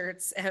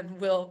t-shirts and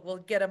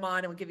we'll get them on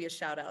and we'll give you a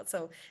shout out.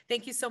 So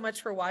thank you so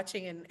much for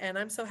watching. And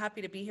I'm so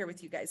happy to be here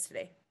with you guys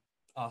today.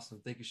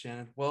 Awesome. Thank you,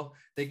 Shannon. Well,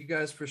 thank you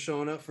guys for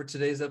showing up for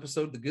today's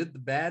episode. The good, the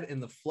bad,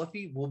 and the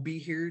fluffy will be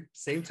here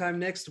same time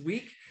next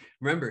week.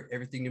 Remember,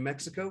 everything New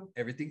Mexico,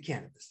 everything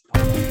cannabis.